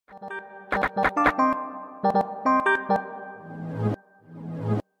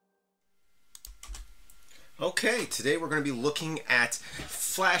Okay, today we're going to be looking at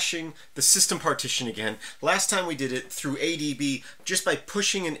flashing the system partition again. Last time we did it through ADB just by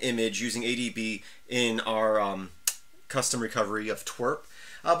pushing an image using ADB in our custom recovery of twerp.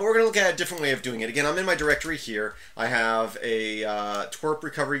 But we're going to look at a different way of doing it. Again, I'm in my directory here. I have a twerp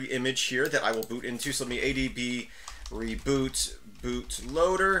recovery image here that I will boot into. So let me ADB reboot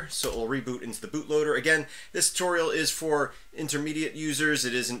bootloader, so it will reboot into the bootloader. Again, this tutorial is for intermediate users.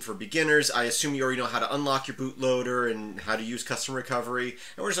 It isn't for beginners. I assume you already know how to unlock your bootloader and how to use custom recovery.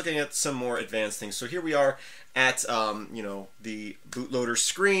 And we're just looking at some more advanced things. So here we are at the bootloader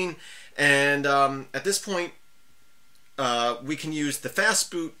screen, and at this point we can use the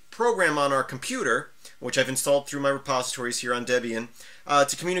Fastboot program on our computer, which I've installed through my repositories here on Debian,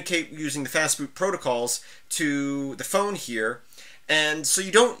 to communicate using the Fastboot protocols to the phone here. And so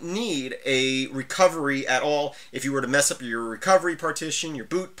you don't need a recovery at all. If you were to mess up your recovery partition, your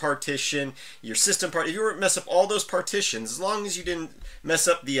boot partition, your system part, if you were to mess up all those partitions, as long as you didn't mess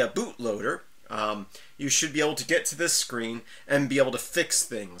up the bootloader, you should be able to get to this screen and be able to fix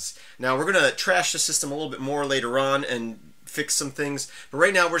things. Now we're going to trash the system a little bit more later on and fix some things, but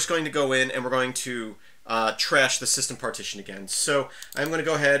right now we're just going to go in and we're going to trash the system partition again. So I'm going to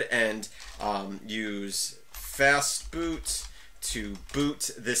go ahead and use Fastboot to boot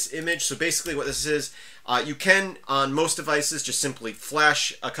this image. So basically what this is, you can on most devices just simply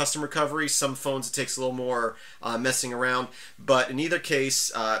flash a custom recovery. Some phones it takes a little more messing around, but in either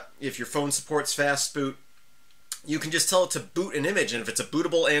case, if your phone supports Fastboot, you can just tell it to boot an image, and if it's a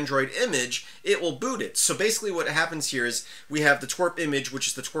bootable Android image, it will boot it. So basically what happens here is we have the twerp image, which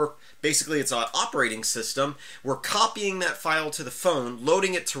is the twerp, basically it's an operating system. We're copying that file to the phone,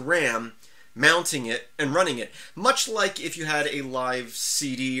 loading it to RAM, mounting it, and running it. Much like if you had a live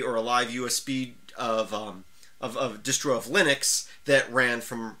CD or a live USB of distro of Linux that ran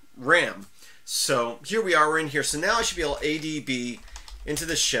from RAM. So here we are, we're in here. So now I should be able to ADB into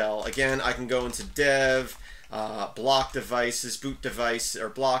the shell. Again, I can go into dev, block devices, boot device, or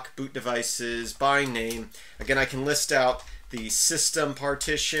block boot devices by name. Again, I can list out the system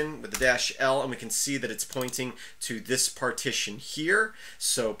partition with the -L, and we can see that it's pointing to this partition here.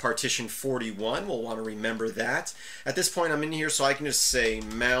 So partition 41, we'll want to remember that. At this point I'm in here, so I can just say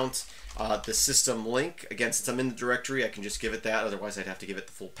mount the system link. Again, since I'm in the directory, I can just give it that, otherwise I'd have to give it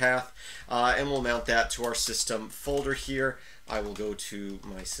the full path. And we'll mount that to our system folder here. I will go to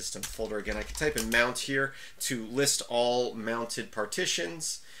my system folder again. I can type in mount here to list all mounted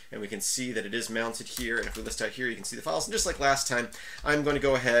partitions, and we can see that it is mounted here. And if we list out here, you can see the files. And just like last time, I'm going to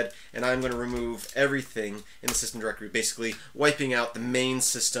go ahead and I'm going to remove everything in the system directory, basically wiping out the main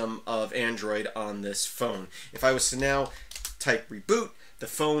system of Android on this phone. If I was to now type reboot, the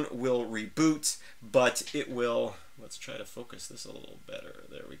phone will reboot, but it will, let's try to focus this a little better.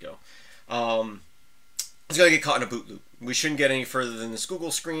 There we go. It's going to get caught in a boot loop. We shouldn't get any further than this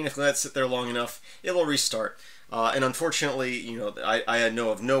Google screen. If we let it sit there long enough, it will restart. And unfortunately, you know, I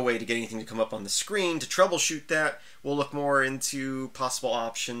know of no way to get anything to come up on the screen to troubleshoot that. We'll look more into possible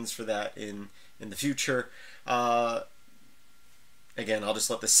options for that in the future. Again, I'll just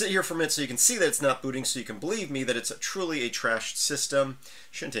let this sit here for a minute so you can see that it's not booting, so you can believe me that it's truly a trashed system.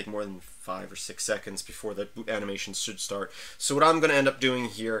 Shouldn't take more than 5 or 6 seconds before the boot animation should start. So what I'm going to end up doing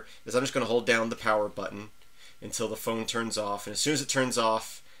here is I'm just going to hold down the power button until the phone turns off, and as soon as it turns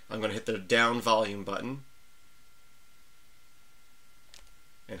off, I'm going to hit the down volume button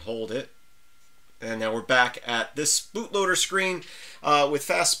and hold it. And now we're back at this bootloader screen with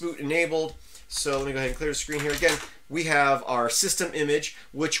Fastboot enabled. So let me go ahead and clear the screen here again. We have our system image,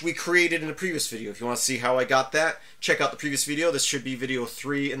 which we created in a previous video. If you want to see how I got that, check out the previous video. This should be video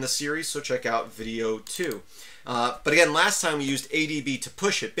 3 in the series, so check out video 2. But again, last time we used ADB to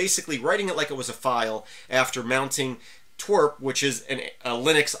push it, basically writing it like it was a file after mounting twerp, which is a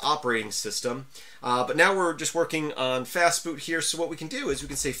Linux operating system. But now we're just working on Fastboot here, so what we can do is we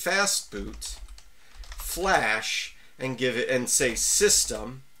can say Fastboot flash and give it, and say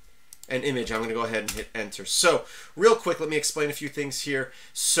system and image. I'm going to go ahead and hit enter. So real quick, let me explain a few things here.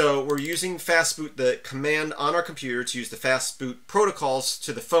 So we're using Fastboot, the command on our computer, to use the Fastboot protocols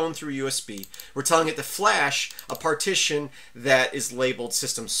to the phone through USB. We're telling it to flash a partition that is labeled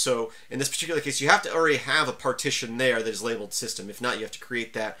system. So in this particular case, you have to already have a partition there that is labeled system. If not, you have to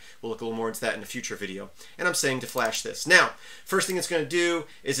create that. We'll look a little more into that in a future video. And I'm saying to flash this. Now, first thing it's going to do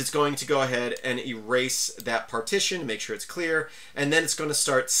is it's going to go ahead and erase that partition, make sure it's clear, and then it's going to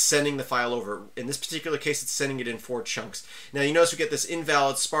start sending the file over. In this particular case, it's sending it in 4 chunks. Now you notice we get this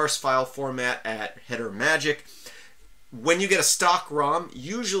invalid sparse file format at header magic. when you get a stock ROM,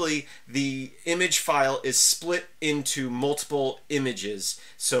 usually the image file is split into multiple images.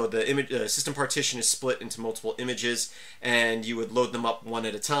 So the system partition is split into multiple images, and you would load them up one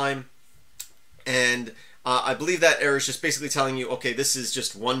at a time. And I believe that error is just basically telling you, okay, this is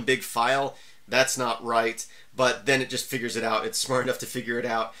just one big file. That's not right. But then it just figures it out. It's smart enough to figure it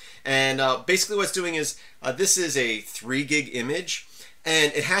out. And basically what it's doing is, this is a 3 gig image,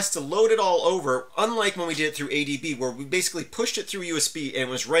 and it has to load it all over, unlike when we did it through ADB, where we basically pushed it through USB and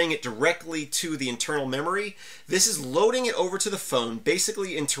was writing it directly to the internal memory. This is loading it over to the phone,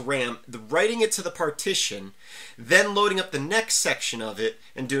 basically into RAM, writing it to the partition, then loading up the next section of it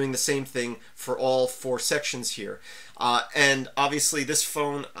and doing the same thing for all 4 sections here. And obviously this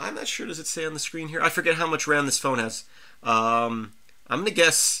phone, I'm not sure, does it say on the screen here? I forget how much RAM this phone has. I'm going to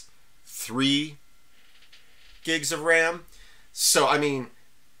guess 3 gigs of RAM. So, I mean,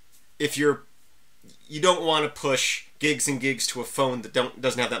 if you don't want to push gigs and gigs to a phone that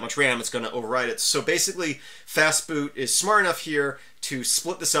doesn't have that much RAM, it's going to override it. So basically, Fastboot is smart enough here to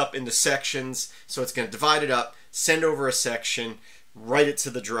split this up into sections. So it's going to divide it up, send over a section, write it to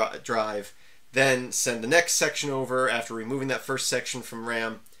the drive, then send the next section over after removing that first section from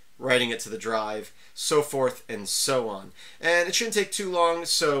RAM, writing it to the drive, so forth and so on. And it shouldn't take too long,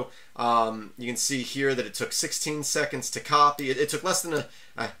 so you can see here that it took 16 seconds to copy. It took less than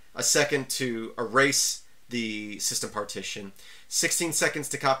a second to erase the system partition. 16 seconds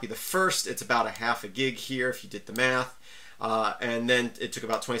to copy the first. It's about a half a gig here if you did the math. And then it took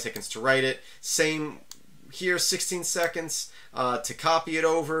about 20 seconds to write it. Same here, 16 seconds to copy it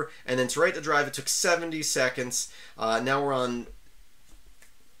over. And then to write the drive, it took 70 seconds. Now we're on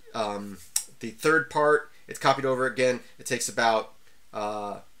the third part. It's copied over again. It takes about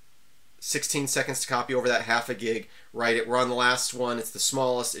 16 seconds to copy over that half a gig, write it. We're on the last one. It's the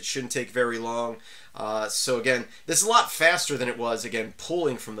smallest. It shouldn't take very long. So again, this is a lot faster than it was, again,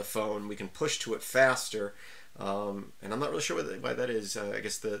 pulling from the phone. We can push to it faster. And I'm not really sure why that is. I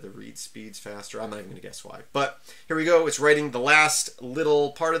guess the read speed's faster. I'm not even going to guess why. But here we go. It's writing the last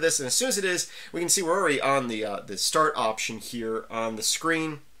little part of this. And as soon as it is, we can see we're already on the start option here on the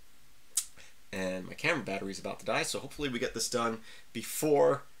screen. And my camera battery is about to die, so hopefully we get this done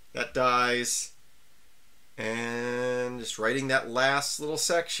before that dies. And just writing that last little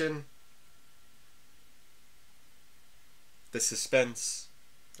section. The suspense.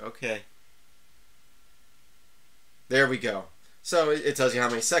 Okay. There we go. So it tells you how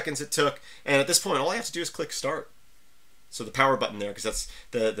many seconds it took. And at this point, all I have to do is click start. So the power button there, because that's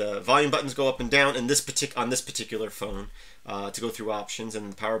the volume buttons go up and down in on this particular phone to go through options,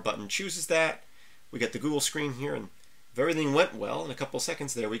 and the power button chooses that. We get the Google screen here, and if everything went well, in a couple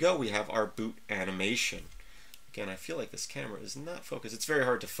seconds, there we go. We have our boot animation. Again, I feel like this camera is not focused. It's very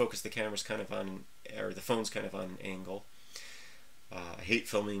hard to focus. The camera's kind of on, or the phone's kind of on an angle. I hate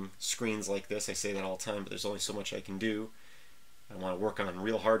filming screens like this. I say that all the time, but there's only so much I can do. I want to work on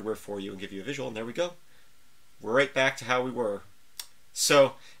real hardware for you and give you a visual, and there we go. We're right back to how we were.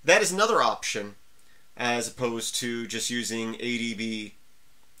 So that is another option, as opposed to just using ADB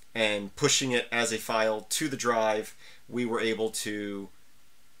and pushing it as a file to the drive. We were able to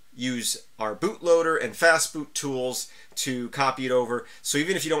use our bootloader and Fastboot tools to copy it over. So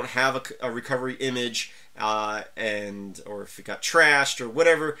even if you don't have a recovery image, or if it got trashed or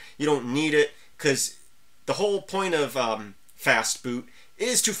whatever, you don't need it, because the whole point of Fastboot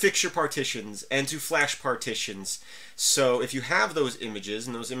is to fix your partitions and to flash partitions. So if you have those images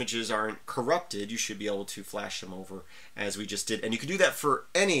and those images aren't corrupted, you should be able to flash them over as we just did. And you can do that for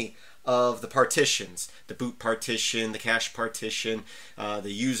any of the partitions. The boot partition, the cache partition,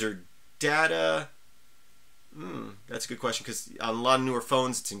 the user data. That's a good question, because on a lot of newer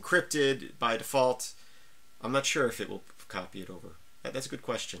phones it's encrypted by default. I'm not sure if it will copy it over. That's a good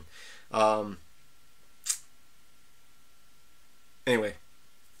question. Anyway,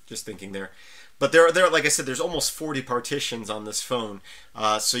 just thinking there. But there, like I said, there's almost 40 partitions on this phone.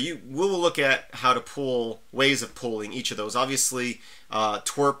 So we'll look at how to pull, ways of pulling each of those. Obviously,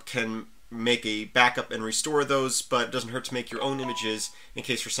 twerp can make a backup and restore those, but it doesn't hurt to make your own images in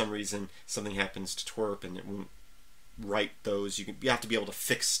case for some reason something happens to twerp and it won't write those. You have to be able to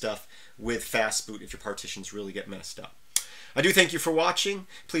fix stuff with Fastboot if your partitions really get messed up. I do thank you for watching.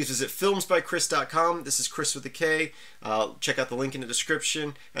 Please visit filmsbykris.com. This is Chris with a K. Check out the link in the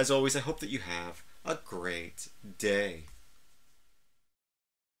description. As always, I hope that you have a great day.